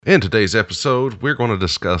In today's episode, we're going to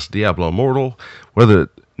discuss Diablo Immortal, whether it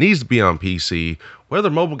needs to be on PC, whether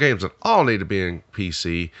mobile games at all need to be in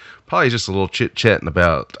PC, probably just a little chit-chatting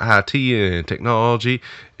about IT and technology.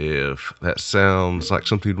 If that sounds like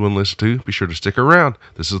something you'd want to listen to, be sure to stick around.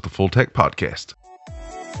 This is the Full Tech Podcast.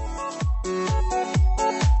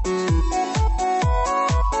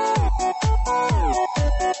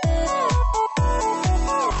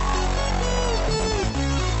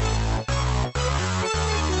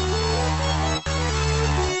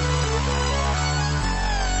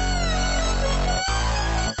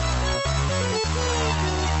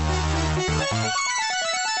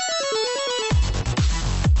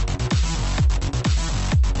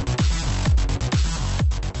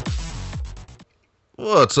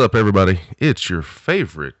 What's up, everybody? It's your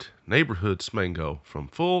favorite neighborhood Smango from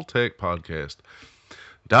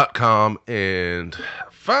FullTechPodcast.com, and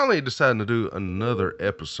finally deciding to do another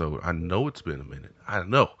episode. I know it's been a minute. I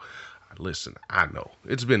know. Listen, I know.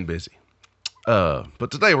 It's been busy.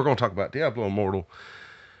 But today we're going to talk about Diablo Immortal,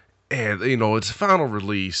 and, its final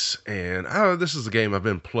release, and this is a game I've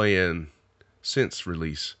been playing since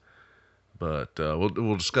release. But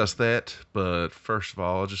we'll discuss that. But first of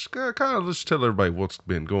all, I'll just kind of just tell everybody what's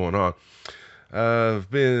been going on.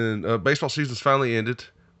 Baseball season's finally ended,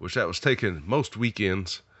 which that was taking most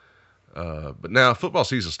weekends. But now football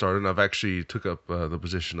season started, and I've actually took up the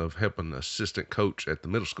position of helping assistant coach at the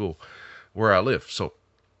middle school where I live. So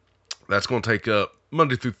that's going to take up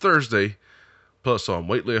Monday through Thursday, plus on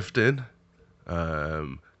weightlifting,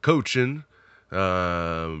 coaching,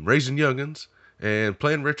 raising youngins, and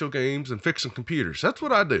playing retro games and fixing computers. That's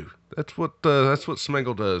what I do. That's what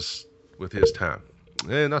Smangle does with his time.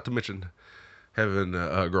 And not to mention having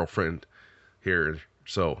a girlfriend here.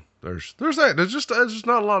 So there's that. There's just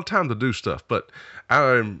not a lot of time to do stuff. But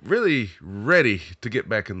I'm really ready to get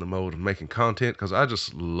back in the mode of making content because I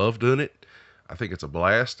just love doing it. I think it's a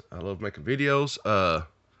blast. I love making videos. Of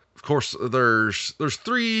course, there's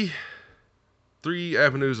three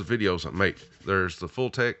avenues of videos I make. There's the full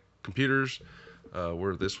tech computers,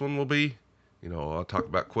 where this one will be. I'll talk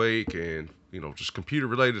about Quake and, just computer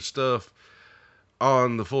related stuff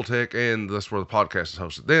on the Full Tech, and that's where the podcast is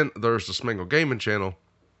hosted. Then there's the Smangle Gaming channel,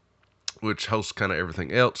 which hosts kind of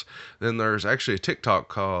everything else. Then there's actually a TikTok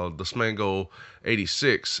called the Smangle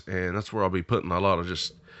 86, and that's where I'll be putting a lot of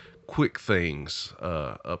just quick things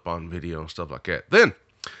up on video and stuff like that. Then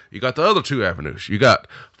you got the other two avenues. You got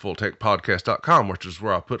fulltechpodcast.com, which is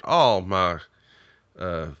where I put all my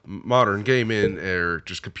modern gaming or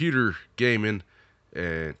just computer gaming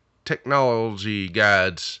and technology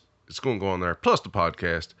guides. It's going to go on there, plus the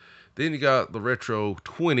podcast. Then you got the Retro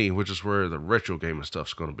 20, which is where the retro gaming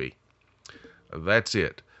stuff's going to be. That's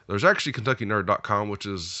it. There's actually KentuckyNerd.com, which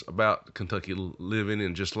is about Kentucky living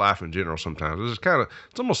and just life in general sometimes. It's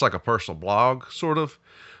almost like a personal blog, sort of,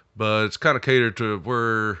 but it's kind of catered to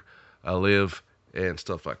where I live and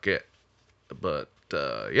stuff like that. But,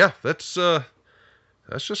 yeah, that's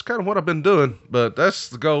just kind of what I've been doing. But that's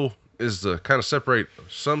the goal, is to kind of separate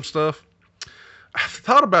some stuff. I've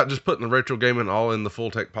thought about just putting the retro gaming all in the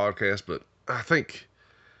Full Tech podcast, but I think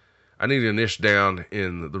I need to niche down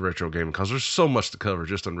in the retro gaming because there's so much to cover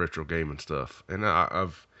just on retro gaming stuff. And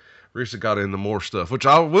I've recently got into more stuff, which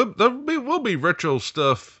there will be retro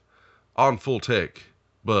stuff on Full Tech,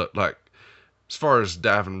 but like as far as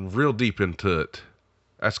diving real deep into it,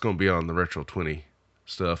 that's going to be on the Retro 20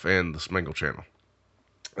 stuff and the Smangle channel.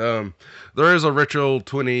 There is a Retro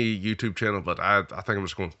 20 YouTube channel, but I think I'm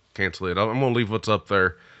just going to cancel it. I'm going to leave what's up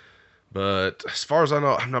there. But as far as I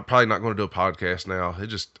know, I'm probably not going to do a podcast now. It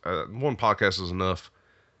just, one podcast is enough.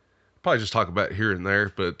 Probably just talk about it here and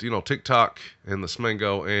there. But, TikTok and the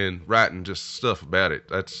Smango and writing just stuff about it.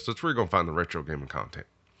 That's where you're going to find the retro gaming content.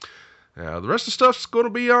 The rest of the stuff's going to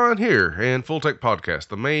be on here and Full Tech Podcast.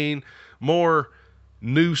 The main, more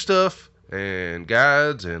new stuff and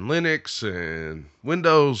guides and Linux and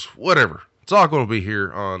Windows, whatever. It's all going to be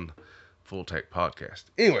here on Full Tech Podcast.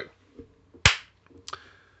 Anyway,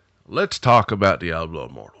 let's talk about Diablo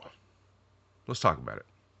Immortal. Let's talk about it.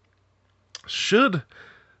 Should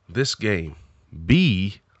this game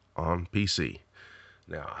be on PC?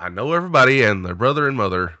 Now, I know everybody and their brother and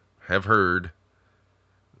mother have heard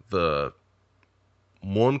the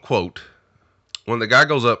one quote when the guy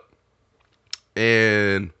goes up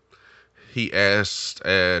and he asked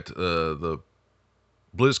at the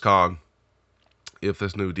BlizzCon if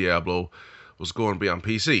this new Diablo was going to be on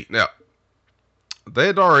PC. Now, they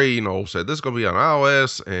had already, said this is going to be on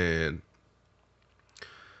iOS and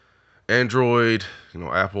Android,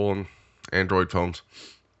 Apple and Android phones.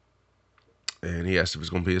 And he asked if it's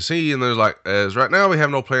going to be a PC, and there's like, as right now, we have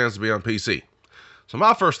no plans to be on PC. So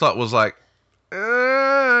my first thought was like,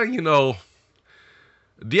 you know,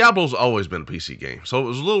 Diablo's always been a PC game. So it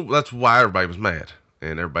was a little, that's why everybody was mad.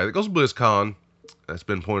 And everybody that goes to BlizzCon, that's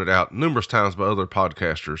been pointed out numerous times by other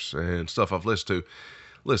podcasters and stuff I've listened to.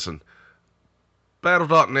 Listen,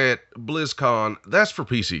 Battle.net, BlizzCon, that's for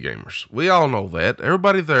PC gamers. We all know that.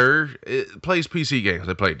 Everybody there plays PC games.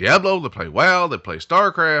 They play Diablo, they play WoW, they play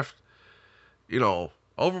StarCraft, you know,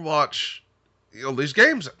 Overwatch. You know, these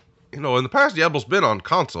games, you know, in the past, Diablo's been on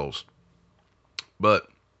consoles. But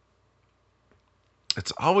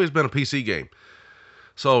it's always been a PC game.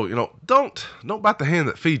 So, you know, don't bite the hand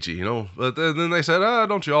that feeds you, you know. But then they said,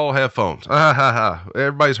 don't you all have phones?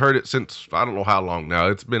 Everybody's heard it since, I don't know how long now.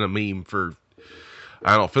 It's been a meme for,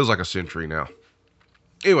 I don't know, it feels like a century now.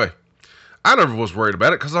 Anyway, I never was worried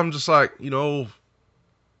about it because I'm just like, you know,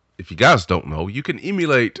 if you guys don't know, you can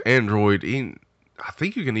emulate Android. I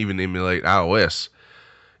think you can even emulate iOS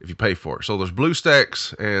if you pay for it. So there's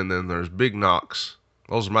BlueStacks and then there's Big Knox.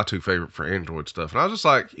 Those are my two favorite for Android stuff. And I was just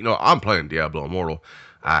like, you know, I'm playing Diablo Immortal.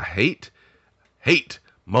 I hate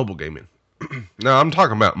mobile gaming. Now, I'm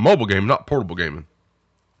talking about mobile gaming, not portable gaming.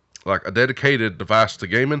 Like a dedicated device to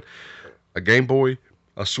gaming, a Game Boy,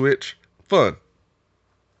 a Switch, fun.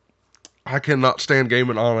 I cannot stand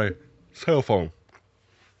gaming on a cell phone.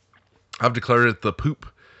 I've declared it the poop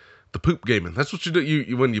gaming. That's what you do.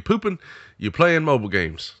 You when you're pooping, you playing mobile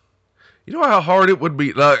games. You know how hard it would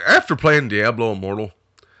be, like, after playing Diablo Immortal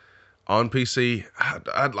on PC,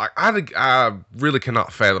 I really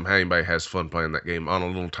cannot fathom how anybody has fun playing that game on a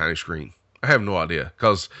little tiny screen. I have no idea,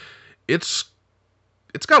 because it's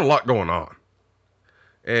got a lot going on.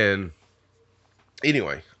 And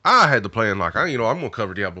anyway, I had to plan like, I'm going to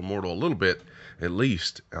cover Diablo Immortal a little bit, at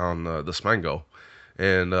least, on this Mango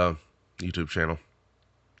and YouTube channel.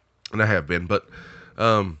 And I have been, but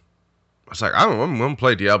I was like, I'm going to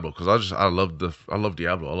play Diablo, because I love Diablo. I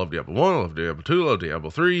love Diablo 1, I love Diablo 2, I love Diablo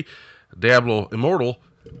 3. Diablo Immortal,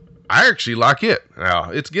 I actually like it.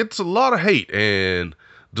 Now, it gets a lot of hate, and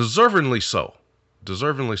deservingly so.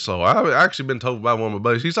 I've actually been told by one of my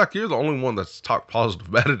buddies, he's like, you're the only one that's talked positive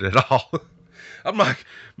about it at all. I'm like,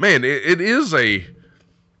 man, it's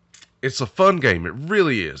a fun game. It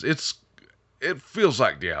really is. It feels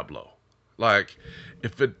like Diablo. Like,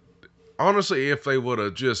 if they would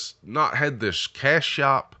have just not had this cash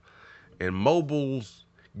shop and mobiles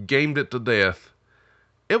gamed it to death,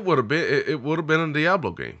 it would have been a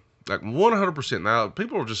Diablo game. Like 100%. Now,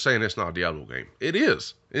 people are just saying it's not a Diablo game. It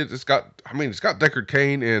is. It's got Deckard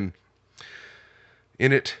Cain in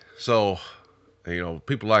it. So, you know,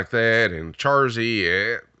 people like that and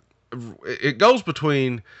Charzy, it goes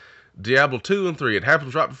between Diablo 2 and 3. It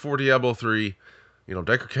happens right before Diablo 3. You know,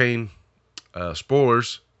 Deckard Cain,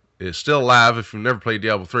 spoilers, is still alive if you've never played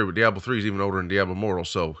Diablo 3, but Diablo 3 is even older than Diablo Immortal,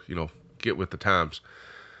 so, you know, get with the times.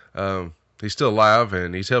 He's still alive,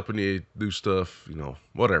 and he's helping you do stuff, you know,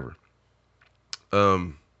 whatever.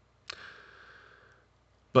 But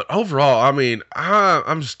overall, I mean,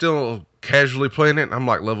 I'm still casually playing it. I'm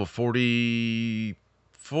like level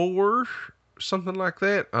 44, something like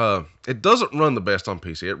that. It doesn't run the best on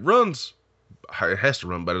PC. It has to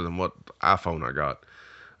run better than what iPhone I got.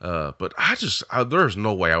 But there's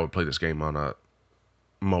no way I would play this game on a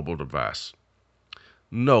mobile device.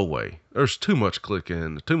 No way. There's too much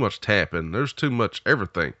clicking, too much tapping, there's too much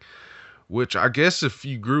everything. Which I guess if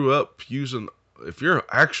you grew up using, if you are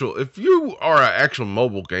an actual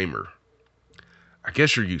mobile gamer, I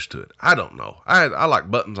guess you're used to it. I don't know. I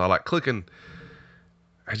like buttons, I like clicking.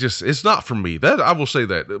 It's not for me. That I will say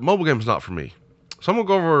that. Mobile games not for me. So I'm going to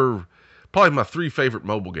go over probably my 3 favorite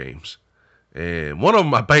mobile games. And one of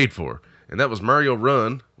them I paid for. And that was Mario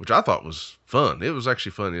Run, which I thought was fun. It was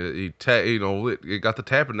actually fun. It got the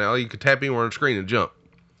tapping now. You could tap anywhere on the screen and jump.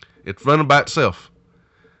 It's running by itself.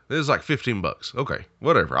 It was like $15. Okay,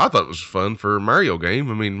 whatever. I thought it was fun for a Mario game.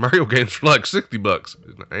 I mean, Mario games for like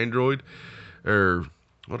 $60. Android, or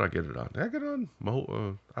what did I get it on? Did I get it on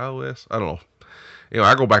iOS? I don't know. Anyway,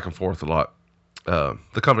 I go back and forth a lot. The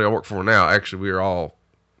company I work for now, actually, we are all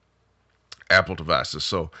Apple devices,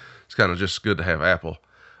 so it's kind of just good to have Apple.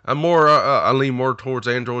 I lean more towards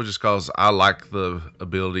Android just because I like the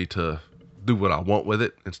ability to do what I want with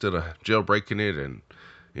it instead of jailbreaking it. And,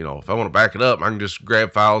 you know, if I want to back it up, I can just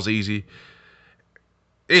grab files easy.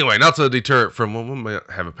 Anyway, not to deter it from, we might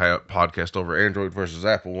have a podcast over Android versus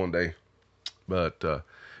Apple one day. But,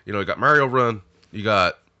 you know, you got Mario Run, you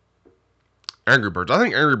got Angry Birds. I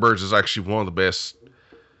think Angry Birds is actually one of the best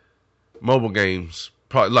mobile games.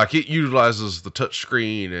 Probably, like, it utilizes the touch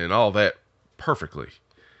screen and all that perfectly.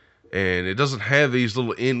 And it doesn't have these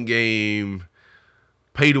little in-game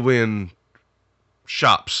pay-to-win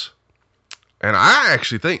shops. And I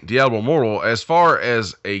actually think Diablo Immortal, as far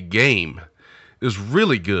as a game, is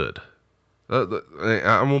really good. I'm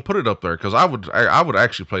gonna put it up there because I would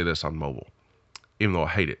actually play this on mobile, even though I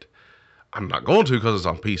hate it. I'm not going to because it's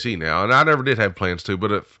on PC now, and I never did have plans to.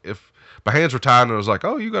 But if my hands were tied and it was like,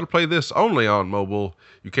 oh, you got to play this only on mobile,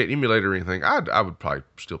 you can't emulate it or anything, I would probably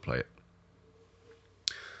still play it.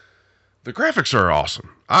 The graphics are awesome.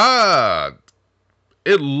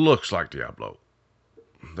 It looks like Diablo.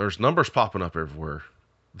 There's numbers popping up everywhere.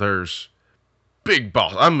 There's big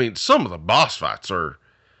boss. I mean, some of the boss fights are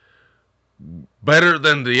better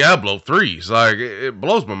than Diablo 3's. Like, it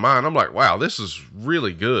blows my mind. I'm like, wow, this is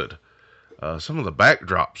really good. Some of the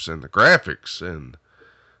backdrops and the graphics and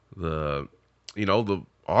the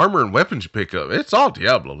armor and weapons you pick up, it's all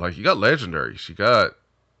Diablo. Like, you got legendaries, you got,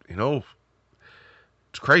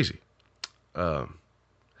 it's crazy.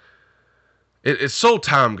 It's so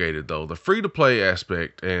time gated though, the free to play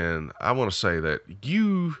aspect, and I want to say that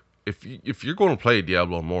if you're going to play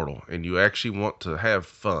Diablo Immortal and you actually want to have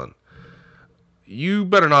fun, you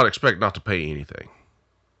better not expect not to pay anything.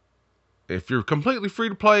 If you're completely free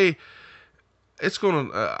to play, it's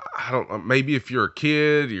going to, maybe if you're a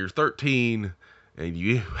kid, you're 13, and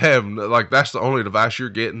you have, like, that's the only device you're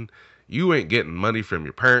getting, you ain't getting money from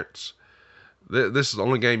your parents. This is the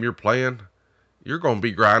only game you're playing. You're going to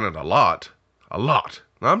be grinding a lot. A lot.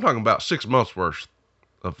 Now, I'm talking about 6 months worth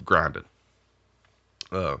of grinding.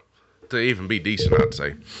 To even be decent, I'd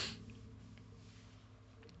say.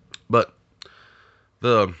 But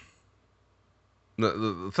the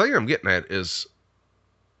thing I'm getting at is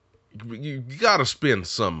you got to spend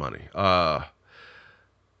some money. Now,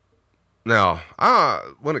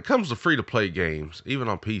 when it comes to free-to-play games, even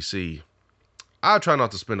on PC, I try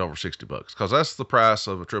not to spend over $60 because that's the price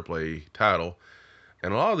of a AAA title.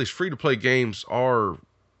 And a lot of these free-to-play games are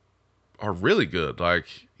really good. Like,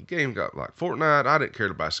 the game got like Fortnite. I didn't care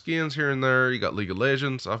to buy skins here and there. You got League of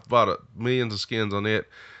Legends. I've bought millions of skins on it.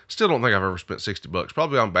 Still don't think I've ever spent $60.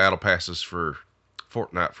 Probably on battle passes for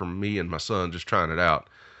Fortnite for me and my son just trying it out.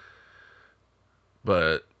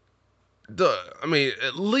 But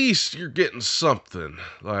at least you're getting something.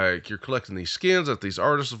 Like, you're collecting these skins that these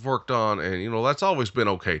artists have worked on, and that's always been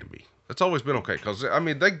okay to me. That's always been okay because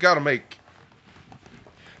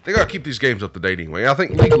they gotta keep these games up to date anyway. I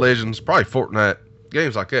think League of Legends, probably Fortnite,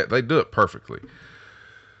 games like that, they do it perfectly.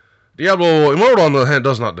 Diablo Immortal, on the other hand,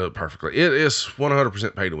 does not do it perfectly. It is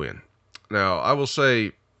 100% pay to win. Now, I will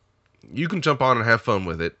say, you can jump on and have fun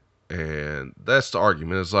with it, and that's the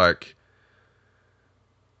argument. It's like,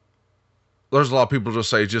 there's a lot of people just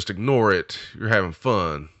say, just ignore it, you're having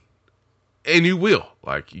fun. And you will.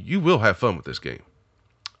 Like, you will have fun with this game.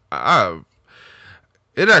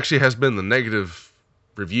 It actually has been the negative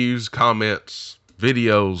reviews, comments,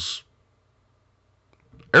 videos,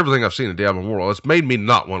 everything I've seen in Diablo Immortal, it's made me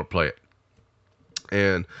not want to play it.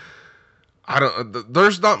 And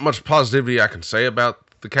there's not much positivity I can say about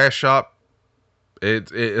the cash shop.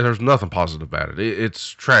 There's nothing positive about it. It's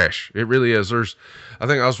trash. It really is. I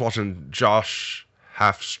think I was watching Josh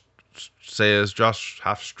Halfstray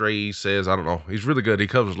says, I don't know. He's really good. He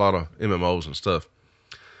covers a lot of MMOs and stuff.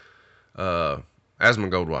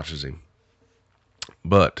 Asmongold watches him.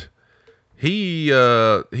 But he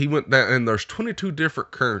went down, and there's 22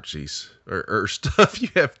 different currencies or stuff you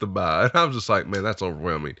have to buy. And I was just like, man, that's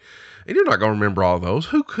overwhelming. And you're not going to remember all those.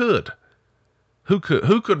 Who could? Who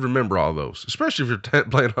could remember all those? Especially if you're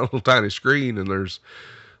playing on a little tiny screen and there's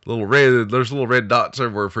little red dots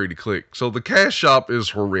everywhere for you to click. So the cash shop is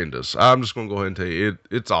horrendous. I'm just going to go ahead and tell you,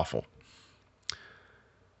 it's awful.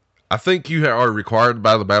 I think you are required to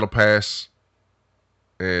buy the battle pass,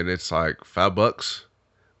 and it's like $5.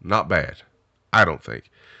 Not bad, I don't think.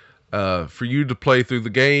 For you to play through the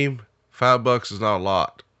game, $5 is not a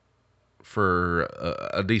lot for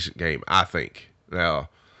a decent game, I think. Now,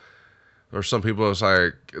 there's some people that's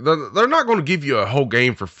like, they're not going to give you a whole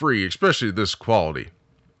game for free, especially this quality.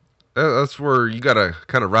 That's where you got to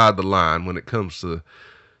kind of ride the line when it comes to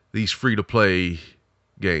these free-to-play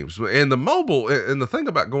games. And the thing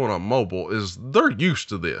about going on mobile is they're used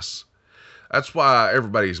to this. That's why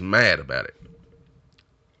everybody's mad about it.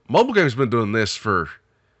 Mobile games been doing this for,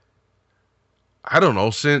 I don't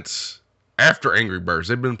know, since after Angry Birds.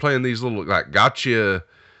 They've been playing these little, like, gacha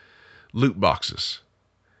loot boxes.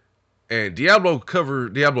 And Diablo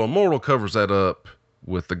Immortal covers that up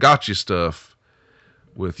with the gacha stuff,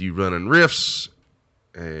 with you running rifts,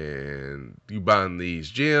 and you buying these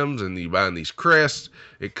gems, and you buying these crests.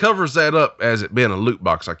 It covers that up as it being a loot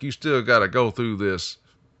box. Like, you still got to go through this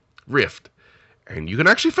rift, and you can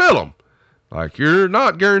actually fail them. Like, you're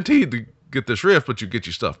not guaranteed to get this rift, but you get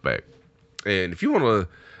your stuff back. And if you want to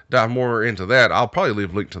dive more into that, I'll probably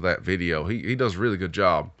leave a link to that video. He does a really good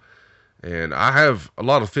job. And I have a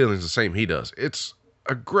lot of feelings the same he does. It's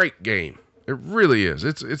a great game. It really is.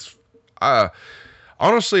 It's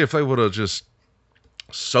honestly, if they would have just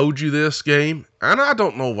sold you this game, and I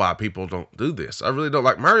don't know why people don't do this. I really don't.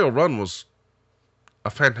 Like, Mario Run was a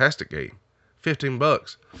fantastic game.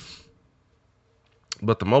 $15.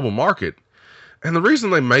 But the mobile market, and the reason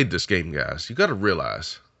they made this game, guys, you got to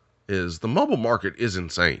realize, is the mobile market is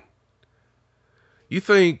insane. You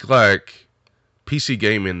think, like, PC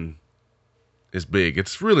gaming is big.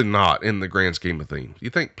 It's really not in the grand scheme of things. You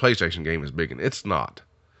think PlayStation game is big, and it's not.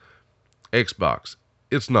 Xbox,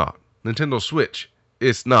 it's not. Nintendo Switch,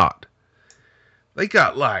 it's not. They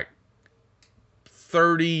got like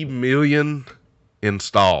 30 million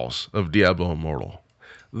installs of Diablo Immortal.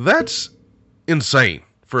 That's insane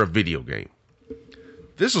for a video game.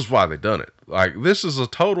 This is why they done it. Like, this is a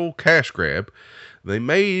total cash grab. They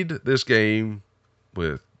made this game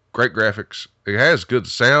with great graphics. It has good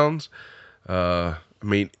sounds. I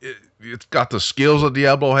mean, it's got the skills that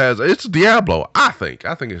Diablo has. It's Diablo, I think.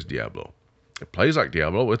 I think it's Diablo. It plays like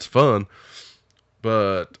Diablo. It's fun.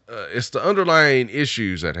 But it's the underlying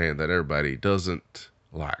issues at hand that everybody doesn't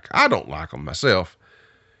like. I don't like them myself.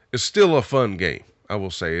 It's still a fun game. I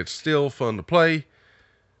will say it's still fun to play.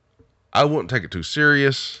 I wouldn't take it too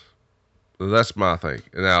serious. That's my thing.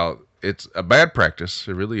 Now, it's a bad practice.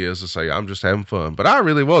 It really is to say I'm just having fun. But I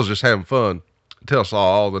really was just having fun until I saw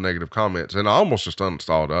all the negative comments. And I almost just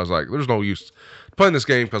uninstalled it. I was like, there's no use playing this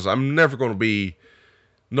game because I'm never going to be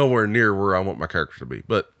nowhere near where I want my character to be.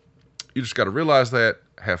 But you just got to realize that,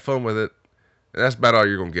 have fun with it, and that's about all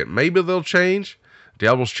you're going to get. Maybe they'll change.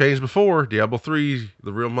 Diablo's changed before. Diablo 3,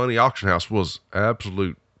 the real money auction house, was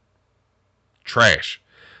absolute trash.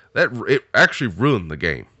 It actually ruined the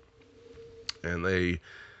game. And they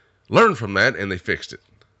learned from that, and they fixed it.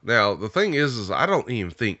 Now, the thing is I don't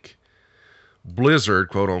even think Blizzard,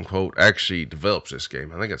 quote unquote, actually develops this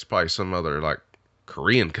game. I think it's probably some other, like,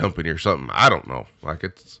 Korean company or something. I don't know. Like,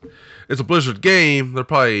 it's a Blizzard game. They're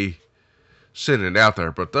probably sending it out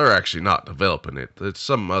there, but they're actually not developing it. It's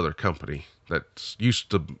some other company that's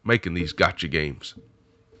used to making these gacha games.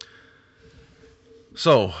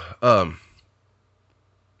 So,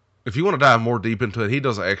 if you want to dive more deep into it, he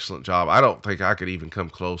does an excellent job. I don't think I could even come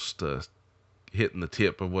close to hitting the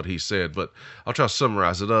tip of what he said, but I'll try to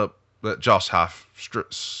summarize it up. That Josh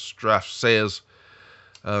Straff says,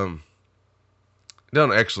 done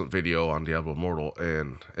an excellent video on Diablo Immortal,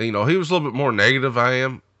 and you know, he was a little bit more negative than I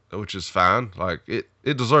am, which is fine. Like, it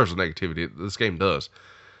deserves the negativity. This game does,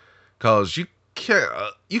 because you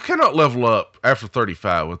cannot level up after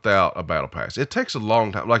 35 without a battle pass. It takes a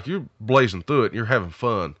long time. Like, you're blazing through it and you're having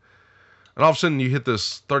fun, and all of a sudden you hit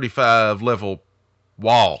this 35 level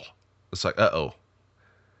wall. It's like,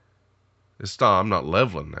 it's not. I'm not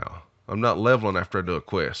leveling now. I'm not leveling after I do a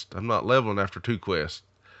quest. I'm not leveling after 2 quests.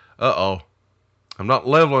 I'm not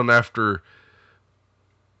leveling after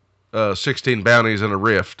 16 bounties in a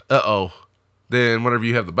rift. Then whenever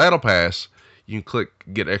you have the battle pass, you can click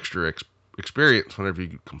get extra experience whenever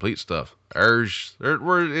you complete stuff. There's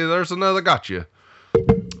another gotcha.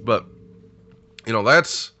 But, you know,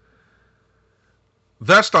 that's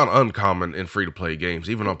not uncommon in free-to-play games,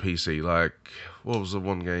 even on PC. Like, what was the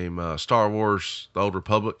one game? Star Wars, The Old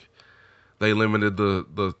Republic. They limited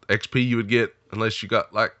the XP you would get unless you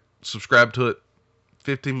got, like, subscribed to it.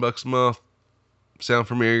 $15 a month. Sound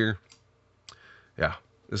familiar? Yeah,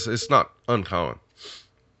 it's not uncommon.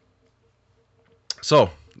 So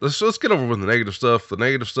let's get over with the negative stuff. The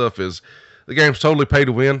negative stuff is the game's totally pay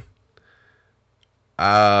to win.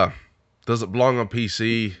 Does it belong on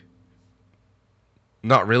PC?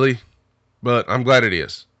 Not really, but I'm glad it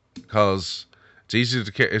is, because it's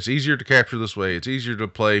easier to capture this way. It's easier to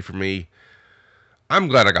play for me. I'm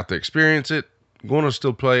glad I got to experience it. I'm going to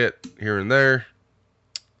still play it here and there.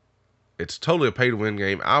 It's totally a pay-to-win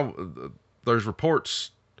game. There's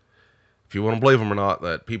reports, if you want to believe them or not,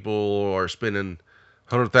 that people are spending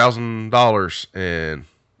 $100,000, and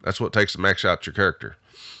that's what it takes to max out your character.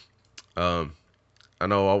 I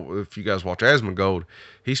know if you guys watch Asmongold,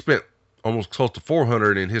 he spent almost close to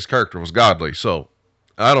 400, and his character was godly. So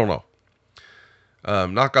I don't know.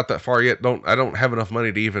 Not got that far yet. I don't have enough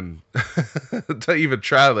money to even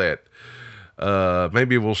try that.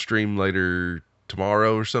 Maybe we'll stream later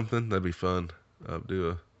tomorrow or something. That'd be fun. Do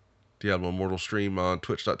a Diablo Immortal stream on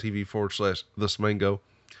twitch.tv/ThisMango.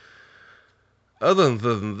 Other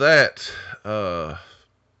than that,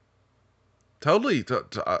 totally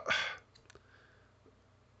to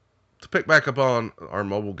pick back up on our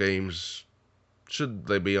mobile games, should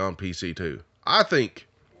they be on PC too? I think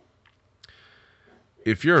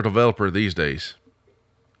if you're a developer these days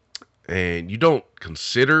and you don't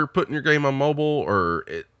consider putting your game on mobile, or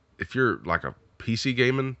if you're like a PC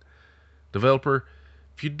gaming developer,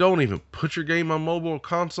 if you don't even put your game on mobile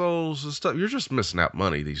consoles and stuff, you're just missing out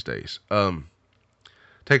money these days.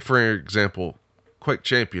 Take for example, Quake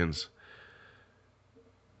Champions,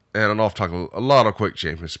 and I'm off talking a lot of Quake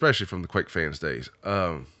Champions, especially from the Quake fans days.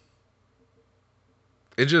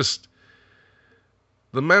 It just,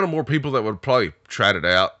 the amount of more people that would probably tried it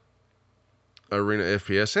out, Arena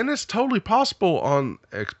FPS, and it's totally possible on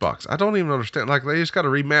Xbox. I don't even understand. Like, they just got to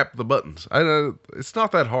remap the buttons. I know it's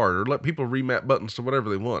not that hard, or let people remap buttons to whatever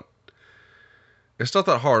they want. It's not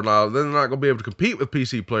that hard. Now, they're not going to be able to compete with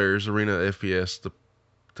PC players, Arena FPS,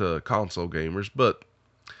 to console gamers. But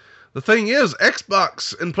the thing is,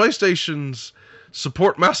 Xbox and PlayStation's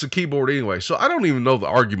support mouse and keyboard anyway. So I don't even know the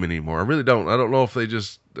argument anymore. I really don't. I don't know if they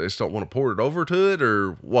just don't want to port it over to it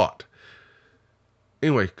or what.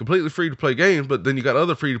 Anyway, completely free to play games, but then you got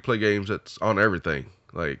other free to play games that's on everything.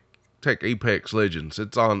 Like, take Apex Legends.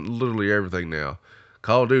 It's on literally everything now.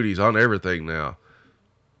 Call of Duty's on everything now.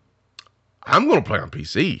 I'm going to play on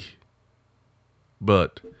PC.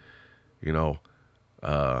 But, you know,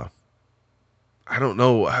 I don't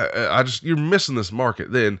know. I just, you're missing this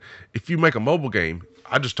market. Then, if you make a mobile game,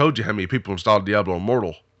 I just told you how many people installed Diablo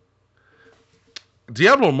Immortal.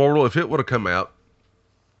 Diablo Immortal, if it would have come out,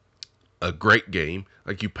 a great game,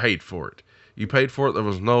 like, you paid for it. You paid for it. There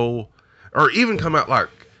was no, or even come out like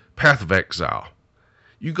Path of Exile.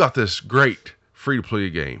 You got this great free-to-play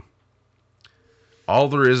game. All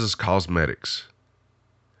there is cosmetics.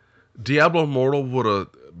 Diablo Immortal would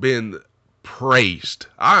have been praised.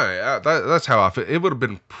 That's how I feel. It would have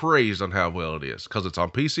been praised on how well it is, because it's on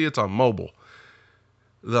PC, it's on mobile.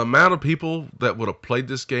 The amount of people that would have played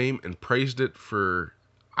this game and praised it for,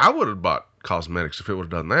 I would have bought cosmetics if it would have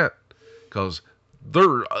done that, because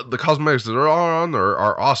the cosmetics that are on there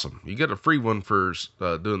are awesome. You get a free one for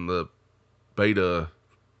doing the beta,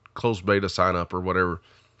 closed beta sign up or whatever.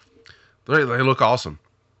 They look awesome.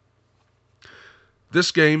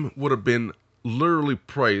 This game would have been literally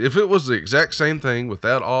praised. If it was the exact same thing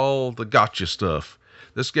without all the gacha stuff,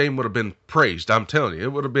 this game would have been praised. I'm telling you,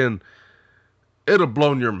 it would have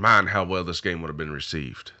blown your mind how well this game would have been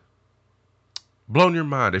received. Blown your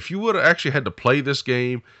mind. If you would have actually had to play this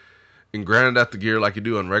game and grind out the gear like you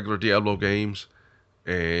do on regular Diablo games,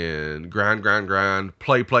 and grind,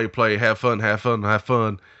 play, have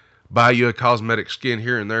fun, buy you a cosmetic skin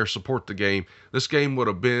here and there, support the game, this game would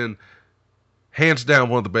have been hands down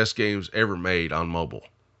one of the best games ever made on mobile.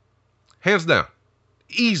 Hands down.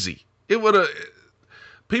 Easy.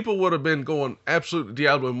 People would have been going absolute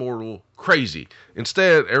Diablo Immortal crazy.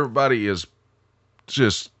 Instead, everybody is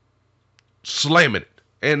just slamming it.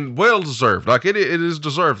 And well deserved. Like, it is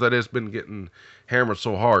deserved that it's been getting hammered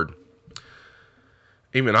so hard.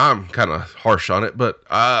 Even I'm kind of harsh on it, but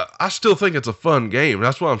I still think it's a fun game.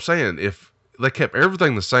 That's what I'm saying. If they kept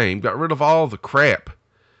everything the same, got rid of all the crap,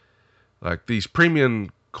 like these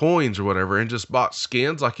premium coins or whatever, and just bought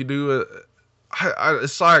skins like you do,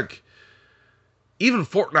 it's like, even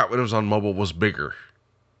Fortnite when it was on mobile was bigger.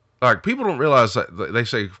 Like, people don't realize that they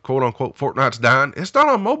say, quote unquote, Fortnite's dying. It's not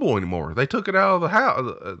on mobile anymore. They took it out of the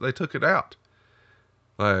house. They took it out.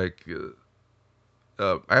 Like,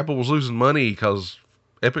 Apple was losing money because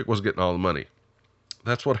Epic was getting all the money.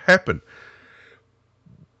 That's what happened.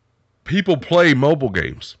 People play mobile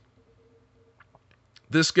games.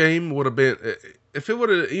 This game would have been, if it would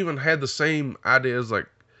have even had the same ideas, like,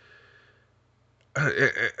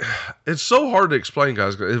 it's so hard to explain,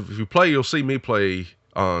 guys. If you play, you'll see me play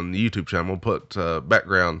on the YouTube channel. I'll put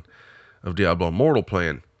background of Diablo Immortal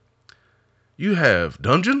playing. You have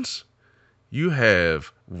dungeons, you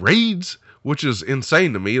have raids, which is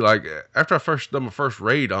insane to me. Like, after I done my first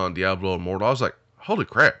raid on Diablo Immortal, I was like, holy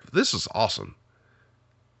crap, this is awesome.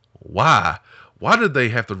 Why did they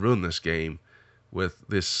have to ruin this game with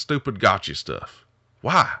this stupid gacha stuff?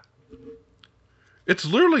 Why? It's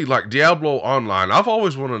literally like Diablo Online. I've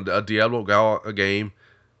always wanted a Diablo game,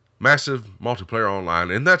 massive multiplayer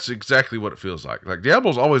online, and that's exactly what it feels like. Like,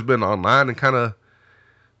 Diablo's always been online and kind of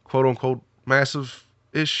quote-unquote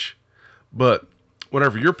massive-ish, but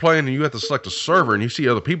whenever you're playing and you have to select a server and you see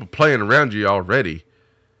other people playing around you already,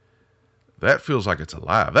 that feels like it's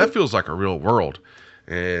alive. That feels like a real world,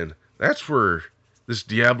 and that's where this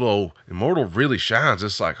Diablo Immortal really shines.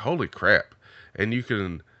 It's like, holy crap. And you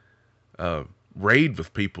can raid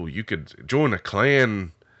with people. You could join a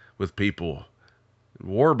clan with people.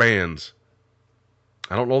 War bands.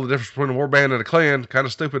 I don't know the difference between a war band and a clan. Kind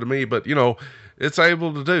of stupid to me, but, you know, it's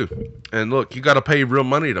able to do. And look, you got to pay real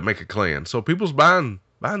money to make a clan. So people's buying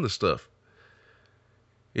this stuff.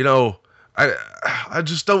 You know, I I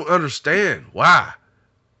just don't understand why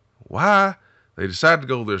they decided to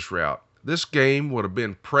go this route. This game would have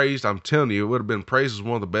been praised. I'm telling you, it would have been praised as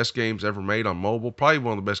one of the best games ever made on mobile. Probably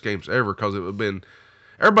one of the best games ever because it would have been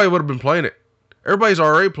everybody would have been playing it. Everybody's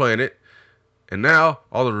already playing it, and now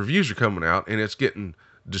all the reviews are coming out, and it's getting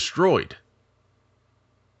destroyed.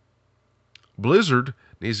 Blizzard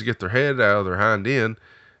needs to get their head out of their hind end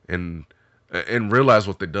and realize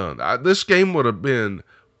what they've done. This game would have been,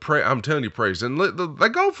 I'm telling you, praised. And they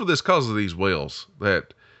go for this because of these whales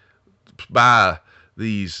that buy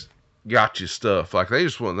these gotcha stuff. Like they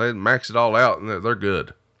max it all out and they're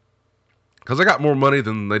good because they got more money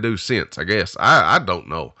than they do sense. I guess I don't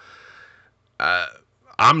know.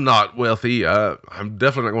 I'm not wealthy. I'm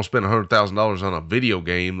definitely not going to spend $100,000 on a video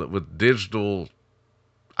game with digital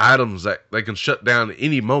items that they can shut down at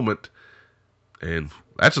any moment. And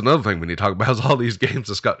that's another thing we need to talk about is all these games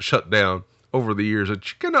that's got shut down over the years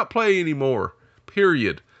that you cannot play anymore.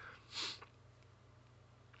 Period.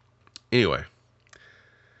 Anyway.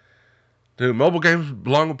 Do mobile games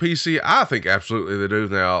belong with PC? I think absolutely they do.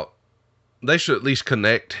 Now, they should at least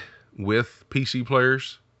connect with PC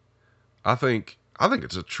players. I think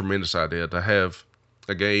it's a tremendous idea to have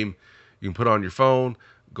a game you can put on your phone,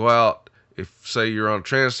 go out, if say you're on a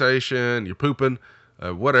train station, you're pooping,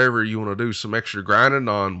 whatever, you want to do some extra grinding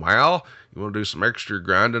on WoW, you want to do some extra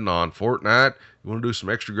grinding on Fortnite, you want to do some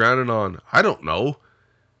extra grinding on, I don't know,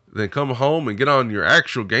 then come home and get on your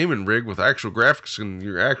actual gaming rig with actual graphics and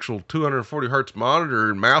your actual 240 hertz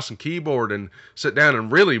monitor and mouse and keyboard and sit down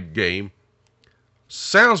and really game.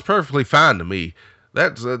 Sounds perfectly fine to me.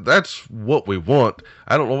 That's what we want.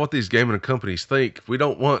 I don't know what these gaming companies think. We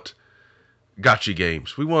don't want gacha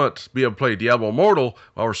games. We want to be able to play Diablo Immortal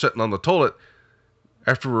while we're sitting on the toilet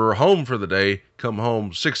after we're home for the day, come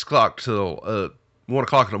home 6 o'clock till 1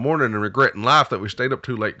 o'clock in the morning and regretting life that we stayed up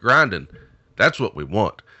too late grinding. That's what we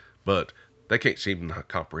want. But they can't seem to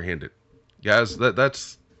comprehend it. Guys,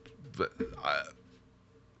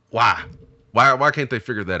 why? Why can't they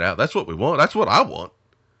figure that out? That's what we want. That's what I want.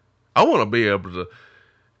 I want to be able to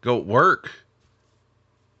go work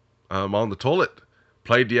on the toilet,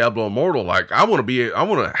 play Diablo Immortal. Like I want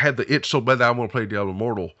to have the itch so bad that I want to play Diablo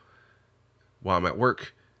Immortal while I'm at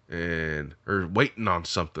work or waiting on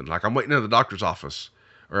something. Like I'm waiting in the doctor's office,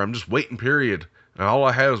 or I'm just waiting. Period. And all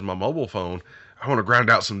I have is my mobile phone. I want to grind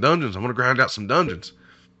out some dungeons.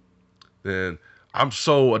 Then I'm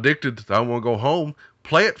so addicted that I want to go home,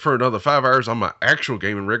 play it for another 5 hours on my actual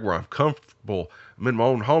gaming rig where I'm comfortable. I'm in my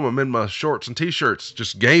own home. I'm in my shorts and t-shirts,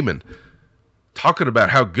 just gaming, talking about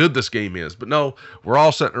how good this game is. But no, we're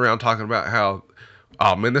all sitting around talking about how,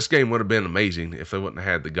 oh man, this game would have been amazing if they wouldn't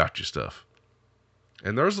have had the gotcha stuff.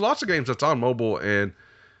 And there's lots of games that's on mobile and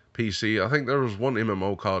PC. I think there was one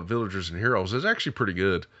MMO called Villagers and Heroes. It's actually pretty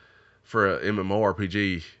good for a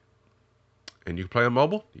MMORPG. And you can play on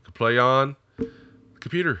mobile. You can play on the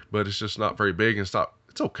computer. But it's just not very big and stuff.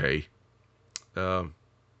 It's okay.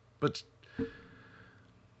 But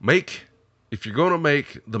if you're going to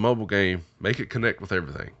make the mobile game, make it connect with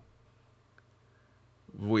everything.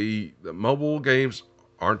 The mobile games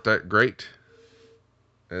aren't that great.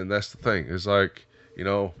 And that's the thing. It's like,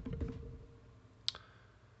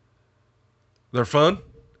 they're fun.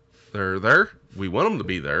 They're there. We want them to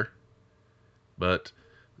be there. But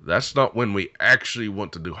that's not when we actually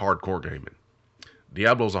want to do hardcore gaming.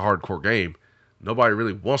 Diablo's a hardcore game. Nobody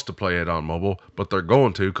really wants to play it on mobile, but they're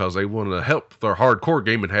going to because they want to help their hardcore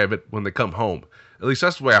gaming habit when they come home. At least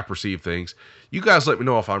that's the way I perceive things. You guys let me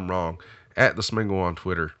know if I'm wrong. At the Smingle on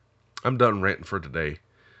Twitter. I'm done ranting for today.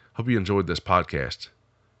 Hope you enjoyed this podcast.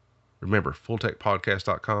 Remember,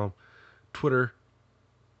 fulltechpodcast.com,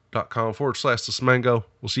 twitter.com/the Smango.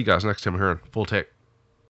 We'll see you guys next time here on Full Tech.